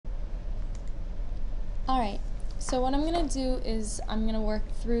Alright, so what I'm going to do is I'm going to work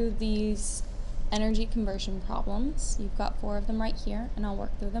through these energy conversion problems. You've got 4 of them right here, and I'll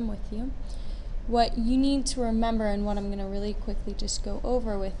work through them with you. What you need to remember, and what I'm going to really quickly just go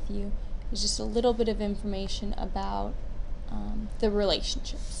over with you, is just a little bit of information about the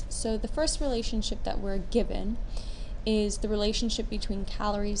relationships. So the first relationship that we're given is the relationship between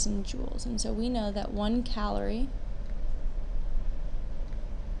calories and joules. And so we know that 1 calorie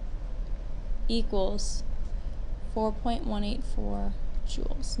equals 4.184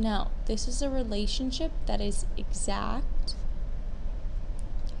 joules. Now, this is a relationship that is exact.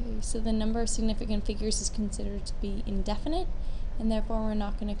 Okay, so the number of significant figures is considered to be indefinite, and therefore we're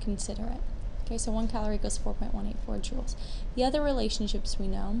not going to consider it. Okay, so 1 calorie equals 4.184 joules. The other relationships we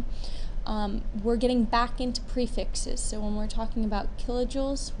know, we're getting back into prefixes. So when we're talking about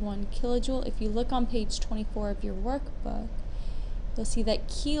kilojoules, 1 kilojoule, if you look on page 24 of your workbook, you'll see that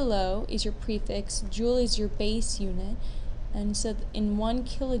kilo is your prefix, joule is your base unit, and so in 1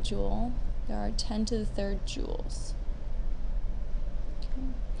 kilojoule, there are 10 to the 3rd joules. Okay.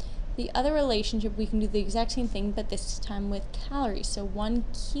 The other relationship, we can do the exact same thing, but this time with calories. So 1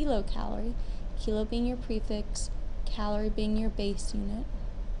 kilocalorie, kilo being your prefix, calorie being your base unit,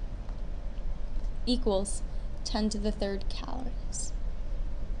 equals 10 to the 3rd calories.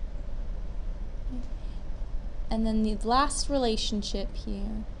 And then the last relationship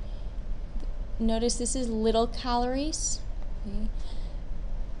here, notice this is little calories. Okay.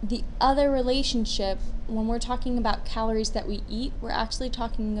 The other relationship, when we're talking about calories that we eat, we're actually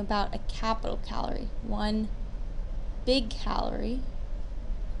talking about a capital calorie. 1 big calorie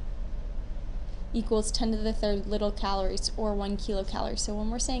equals 10 to the 3rd little calories, or 1 kilocalorie. So when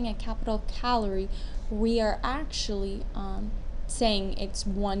we're saying a capital calorie, we are actually saying it's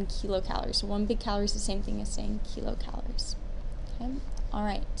 1 kilocalorie. So 1 big calorie is the same thing as saying kilocalories. Okay. All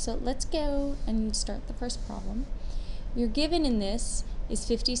right, so let's go and start the first problem. You're given in this is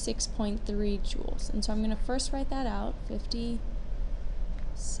 56.3 joules. And so I'm going to first write that out,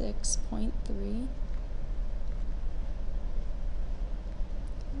 56.3.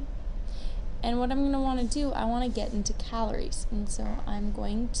 And what I'm going to want to do, I want to get into calories. And so I'm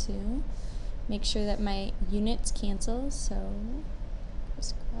going to make sure that my units cancel. So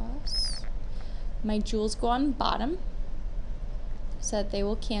crisscross. My joules go on bottom so that they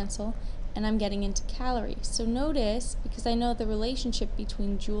will cancel. And I'm getting into calories. So notice, because I know the relationship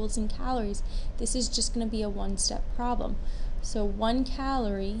between joules and calories, this is just going to be a one-step problem. So 1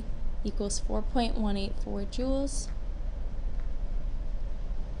 calorie equals 4.184 joules.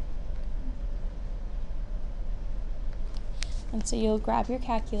 And so you'll grab your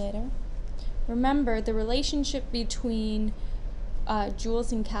calculator. Remember, the relationship between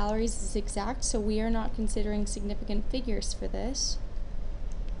joules and calories is exact, so we are not considering significant figures for this.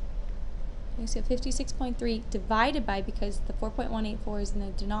 Okay, so 56.3 divided by, because the 4.184 is in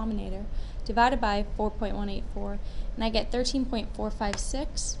the denominator, divided by 4.184, and I get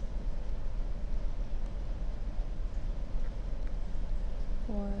 13.456.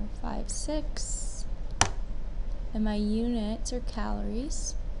 456. And my units are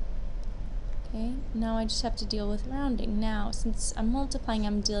calories. Okay, now I just have to deal with rounding. Now, since I'm multiplying,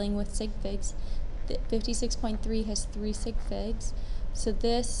 I'm dealing with sig figs. 56.3 has 3 sig figs, so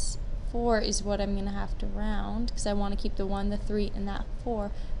this 4 is what I'm going to have to round, because I want to keep the 1, the 3, and that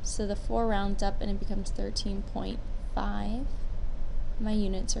 4. So the 4 rounds up and it becomes 13.5. My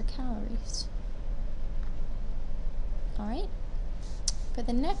units are calories. Alright, for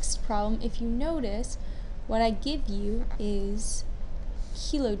the next problem, if you notice, what I give you is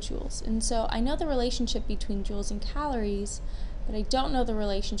kilojoules. And so I know the relationship between joules and calories, but I don't know the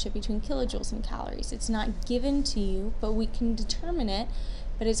relationship between kilojoules and calories. It's not given to you, but we can determine it,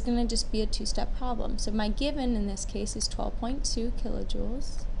 but it's going to just be a 2-step problem. So my given in this case is 12.2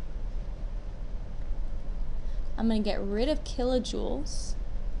 kilojoules. I'm going to get rid of kilojoules,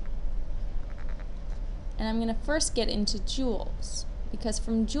 and I'm going to first get into joules, because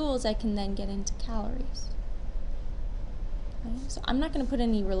from joules I can then get into calories. Okay, so I'm not going to put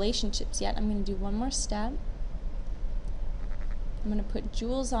any relationships yet. I'm going to do one more step. I'm going to put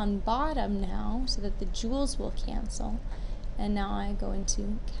joules on bottom now so that the joules will cancel, and now I go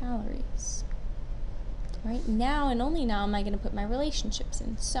into calories. Right now and only now am I going to put my relationships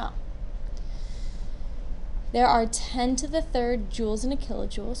in. So there are 10 to the 3rd joules in a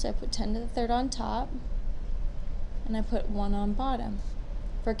kilojoule, so I put 10 to the 3rd on top, and I put 1 on bottom.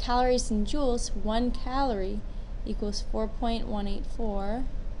 For calories in joules, 1 calorie equals 4.184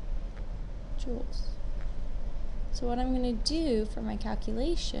 joules. So what I'm going to do for my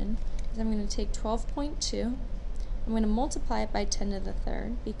calculation is I'm going to take 12.2, I'm going to multiply it by 10 to the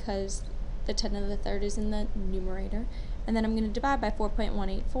 3rd, because the 10 to the third is in the numerator, and then I'm going to divide by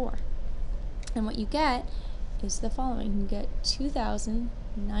 4.184. And what you get is the following. You get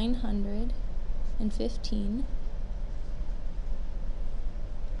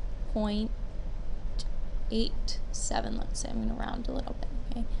 2,915.87, let's say. I'm going to round a little bit,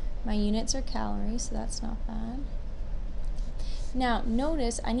 okay? My units are calories, so that's not bad. Now,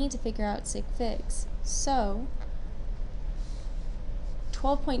 notice I need to figure out sig figs. So,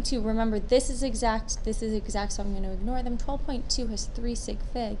 12.2, remember this is exact, so I'm going to ignore them. 12.2 has 3 sig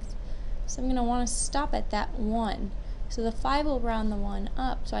figs. So I'm going to want to stop at that 1. So the 5 will round the 1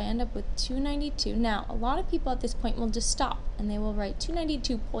 up, so I end up with 292. Now, a lot of people at this point will just stop, and they will write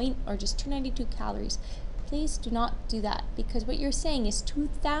 292 or just 292 calories. Please do not do that, because what you're saying is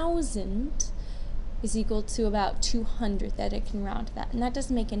 2,000 is equal to about 200, that it can round to that, and that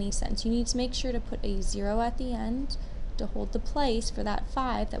doesn't make any sense. You need to make sure to put a 0 at the end to hold the place for that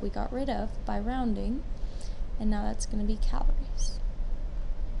 5 that we got rid of by rounding, and now that's going to be calories.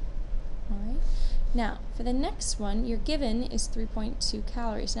 Alright, now for the next one, your given is 3.2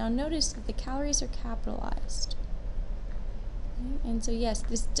 calories. Now notice that the calories are capitalized. Okay? And so yes,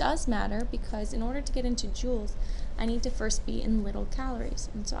 this does matter, because in order to get into joules, I need to first be in little calories.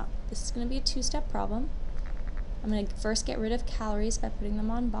 And so this is going to be a 2-step problem. I'm going to first get rid of calories by putting them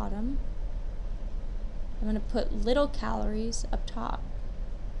on bottom. I'm going to put little calories up top.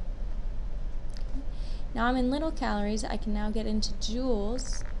 Okay. Now I'm in little calories, I can now get into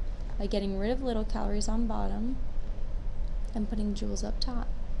joules by getting rid of little calories on bottom and putting joules up top.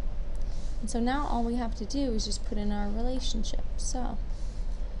 And so now all we have to do is just put in our relationship. So,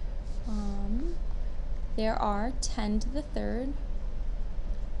 there are 10 to the third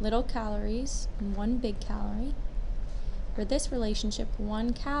little calories and 1 big calorie. For this relationship,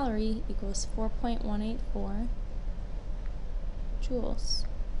 1 calorie equals 4.184 joules.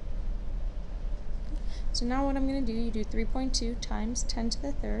 So now what I'm going to do, you do 3.2 times 10 to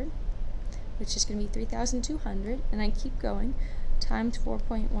the third, which is going to be 3,200, and I keep going, times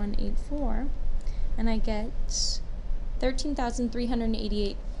 4.184, and I get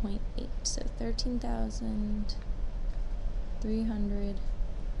 13,388.8. So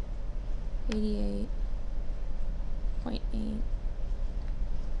 13,388.8.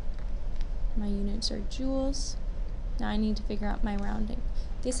 My units are joules. Now I need to figure out my rounding.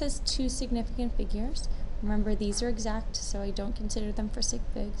 This has 2 significant figures. Remember, these are exact, so I don't consider them for sig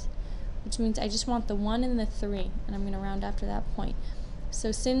figs, which means I just want the 1 and the 3, and I'm going to round after that point.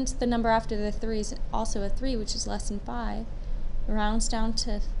 So since the number after the 3 is also a 3, which is less than 5, it rounds down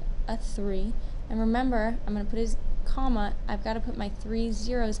to a 3. And remember, I'm going to put a comma. I've got to put my 3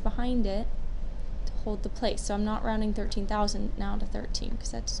 zeros behind it to hold the place. So I'm not rounding 13,000 now to 13,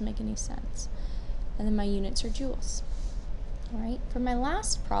 because that doesn't make any sense. And then my units are joules. Alright, for my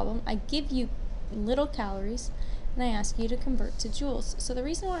last problem, I give you little calories, and I ask you to convert to joules. So the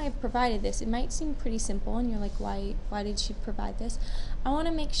reason why I provided this, it might seem pretty simple, and you're like, why did she provide this? I want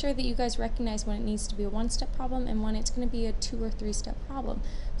to make sure that you guys recognize when it needs to be a 1-step problem and when it's going to be a 2 or 3-step problem.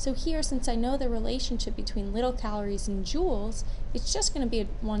 So here, since I know the relationship between little calories and joules, it's just going to be a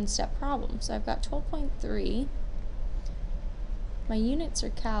 1-step problem. So I've got 12.3. My units are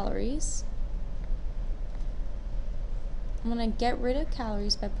calories. I'm going to get rid of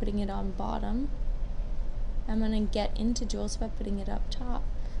calories by putting it on bottom. I'm going to get into joules by putting it up top.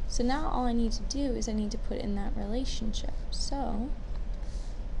 So now all I need to do is I need to put in that relationship. So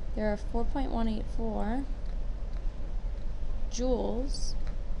there are 4.184 joules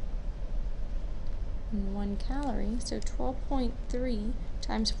and 1 calorie. So 12.3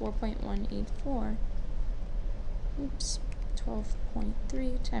 times 4.184. Oops.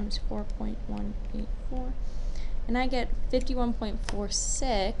 12.3 times 4.184. And I get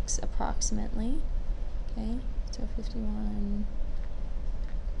 51.46 approximately. Okay, so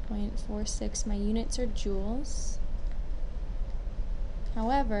 51.46. My units are joules.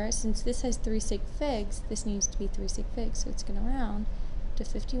 However, since this has 3 sig figs, this needs to be 3 sig figs, so it's going to round to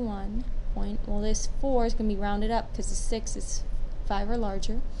 51. Well, this 4 is going to be rounded up because the 6 is 5 or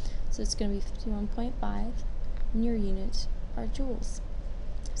larger, so it's going to be 51.5, and your units are joules.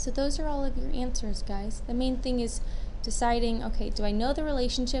 So those are all of your answers, guys. The main thing is deciding, okay, do I know the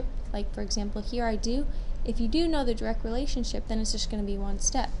relationship? Like, for example, here I do. If you do know the direct relationship, then it's just going to be 1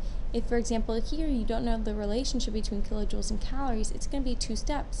 step. If, for example, here you don't know the relationship between kilojoules and calories, it's going to be 2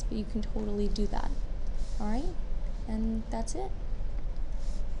 steps, but you can totally do that. Alright? And that's it.